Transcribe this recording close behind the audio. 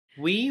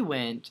We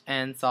went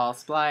and saw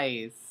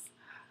Splice.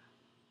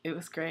 It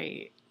was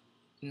great.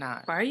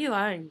 Why are you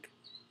lying?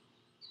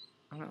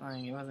 I'm not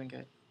lying. It wasn't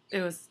good.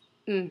 It was.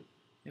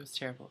 It was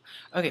terrible.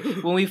 Okay,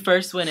 when we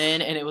first went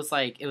in, and it was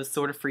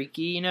sort of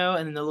freaky, you know,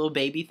 and then the little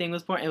baby thing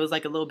was born. It was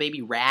like a little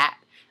baby rat.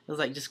 It was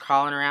like just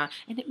crawling around,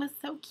 and it was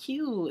so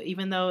cute,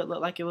 even though it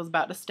looked like it was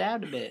about to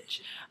stab the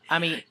bitch. I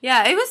mean,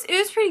 yeah, it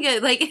was pretty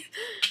good. Like,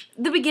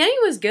 the beginning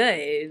was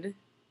good.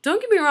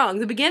 Don't get me wrong.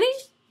 The beginning,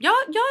 y'all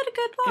had a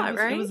good plot,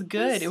 right? It was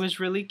good. It was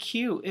really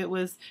cute. It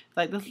was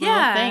like this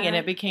little thing, and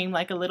it became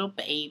like a little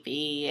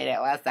baby, and it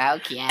was so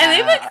cute. And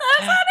they put clothes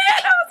on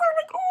it. I was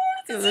like, oh.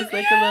 It was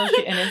like a little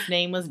kid, and his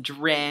name was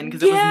Dren,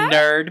 because it was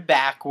nerd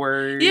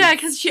backwards. Yeah,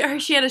 because she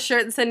had a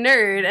shirt that said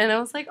nerd, and I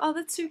was like, oh,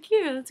 that's so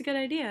cute. That's a good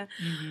idea.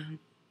 Mm-hmm.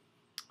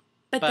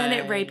 But then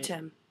it raped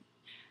him.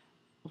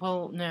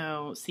 Well,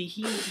 no. See,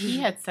 he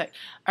had sex.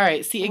 All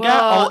right. See, it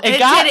got older.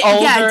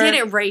 Yeah, it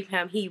didn't rape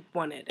him. He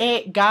wanted it.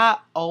 It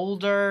got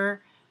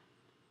older,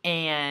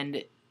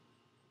 and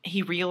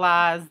he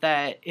realized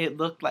that it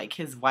looked like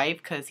his wife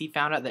because he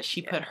found out that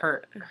she put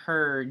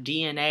her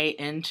DNA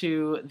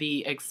into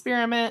the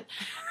experiment,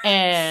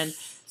 and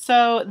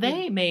so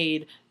they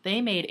made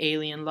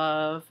alien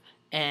love,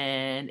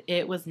 and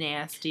it was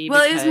nasty.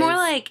 Well, it was more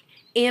like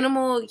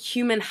animal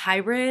human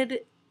hybrid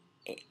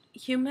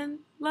human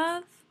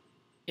love.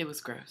 It was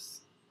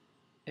gross.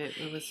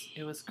 It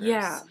was gross.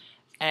 Yeah.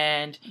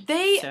 And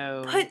they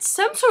put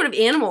some sort of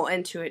animal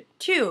into it,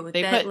 too.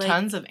 They put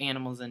tons of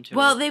animals into it.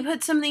 Well, they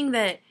put something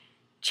that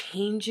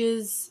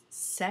changes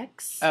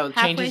sex. Oh,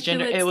 changes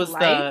gender. It was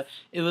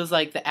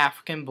like the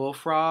African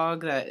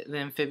bullfrog, the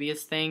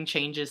amphibious thing,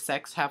 changes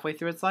sex halfway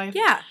through its life.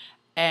 Yeah.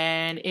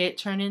 And it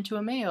turned into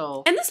a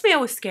male. And this male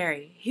was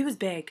scary. He was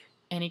big.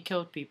 And he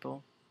killed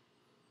people.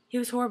 He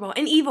was horrible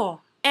and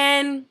evil.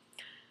 And,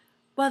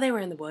 well, they were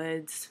in the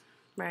woods,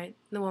 right?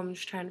 The woman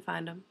was trying to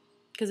find him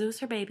because it was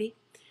her baby.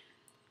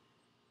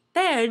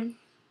 Then,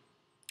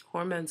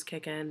 hormones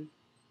kick in.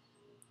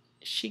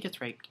 She gets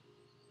raped.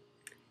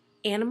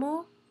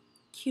 Animal,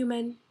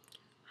 human,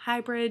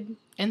 hybrid,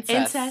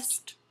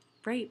 incest,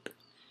 rape.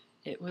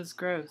 It was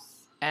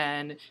gross.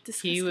 And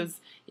disgusting.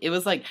 It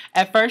was like,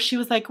 at first she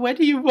was like, what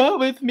do you want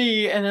with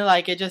me? And then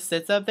like, it just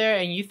sits up there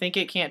and you think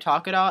it can't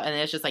talk at all. And then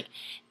it's just like,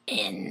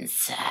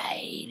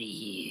 inside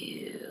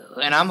you.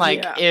 And I'm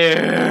like, ew.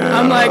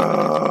 I'm like,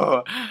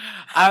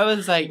 I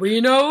was like,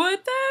 we know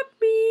what that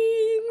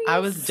means. I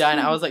was done.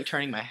 I was like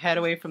turning my head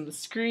away from the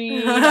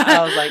screen.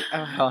 I was like,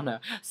 oh hell no.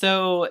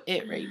 So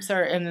it rapes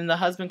her, and then the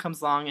husband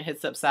comes along and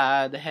hits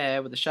upside the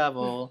head with a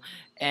shovel,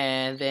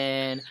 and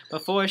then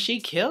before she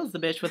kills the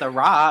bitch with a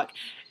rock,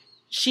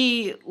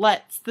 she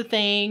lets the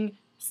thing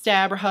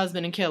stab her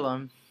husband and kill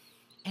him.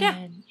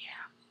 And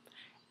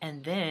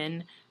and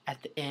then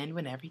at the end,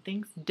 when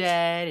everything's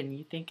dead and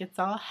you think it's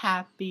all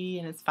happy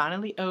and it's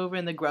finally over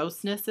and the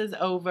grossness is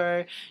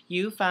over,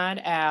 you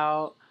find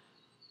out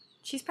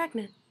she's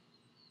pregnant.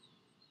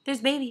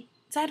 There's a baby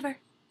inside of her.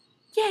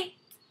 Yay!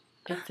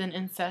 It's an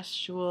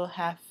incestual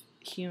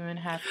half-human,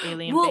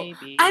 half-alien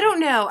baby. I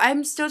don't know.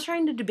 I'm still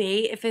trying to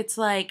debate if it's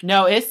like...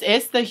 No,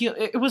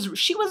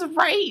 she was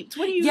raped.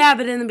 What do you... Yeah,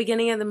 but in the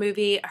beginning of the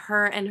movie,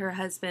 her and her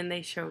husband,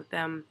 they showed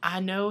them. I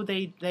know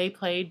they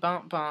played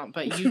bump,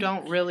 but you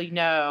don't really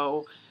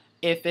know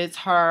if it's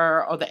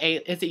her or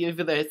it's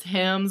either it's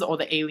him or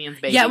the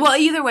alien's baby. Yeah, well,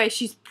 either way,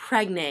 she's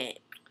pregnant.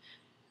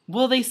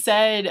 Well, they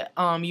said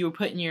you were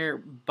putting your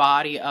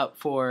body up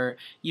for,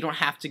 you don't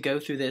have to go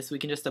through this. We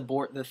can just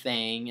abort the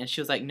thing. And she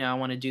was like, no, I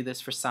want to do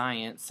this for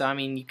science. So, I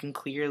mean, you can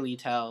clearly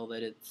tell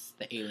that it's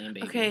the alien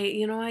baby. Okay,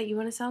 you know what? You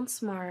want to sound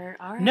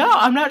smart. All right. No,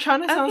 I'm not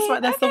trying to sound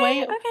smart. That's the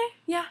way. Okay,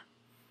 yeah.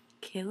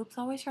 Caleb's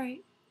always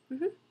right.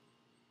 Mm-hmm.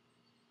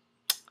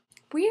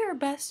 We are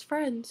best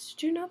friends.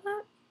 Did you know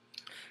that?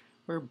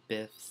 We're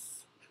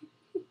biffs.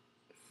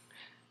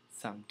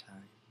 Sometimes.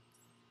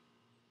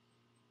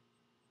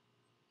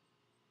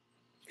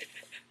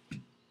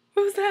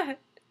 What was that?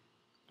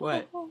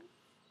 What? Oh.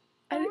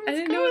 I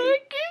didn't know.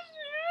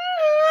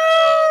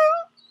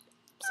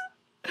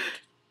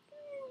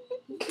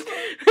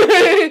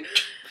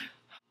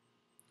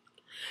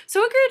 So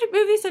what good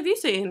movies have you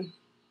seen?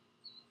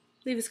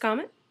 Leave us a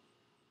comment.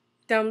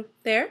 Down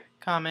there.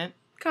 Comment.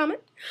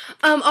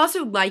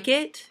 Also like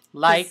it.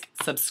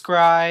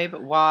 Subscribe,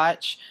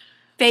 watch.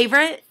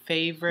 Favorite.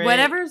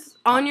 Whatever's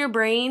on your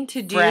brain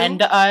to do.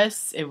 Friend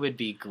us. It would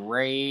be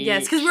great.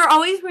 Yes, because we're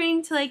always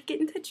waiting to like get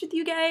in touch with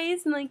you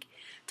guys and like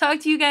talk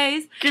to you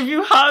guys. Give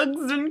you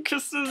hugs and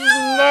kisses.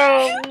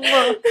 No. It'll be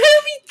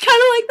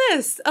kind of like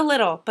this. A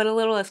little, but a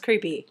little less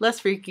creepy.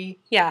 Less freaky.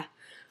 Yeah.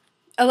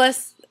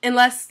 Unless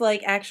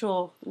like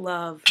actual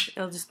love.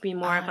 It'll just be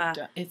more of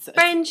it's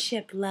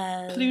friendship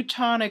love.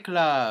 Plutonic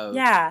love.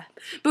 Yeah.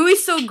 But we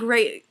so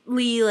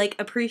greatly like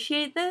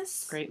appreciate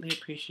this. Greatly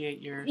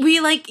appreciate your... We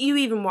like you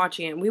even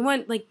watching it. We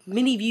want like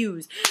many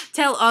views.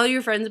 Tell all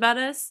your friends about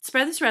us.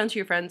 Spread this around to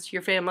your friends,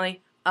 your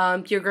family,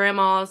 your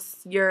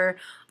grandmas, your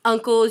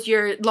uncles,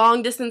 your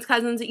long distance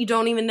cousins that you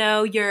don't even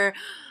know, your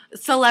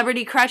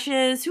celebrity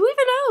crushes. Who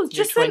even knows?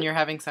 Just when you're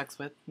having sex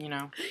with, you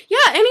know. Yeah,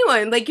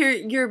 anyone. Like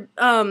your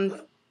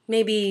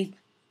maybe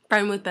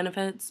friend with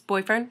benefits,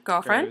 boyfriend,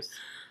 girlfriend.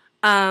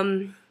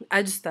 Gross.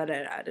 I just thought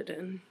I'd add it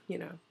in, you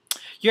know.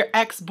 Your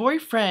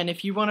ex-boyfriend,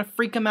 if you want to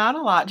freak him out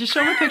a lot, just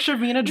show him a picture of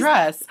me in a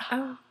dress.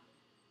 Oh,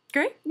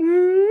 great.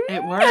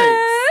 It works.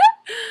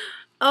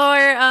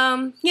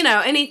 Or, you know,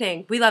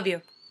 anything. We love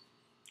you.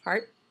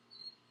 Heart.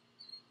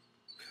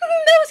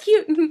 That was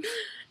cute.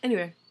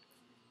 Anyway.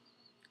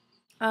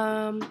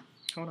 Hold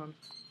on.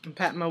 I'm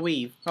patting my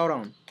weave. Hold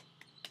on.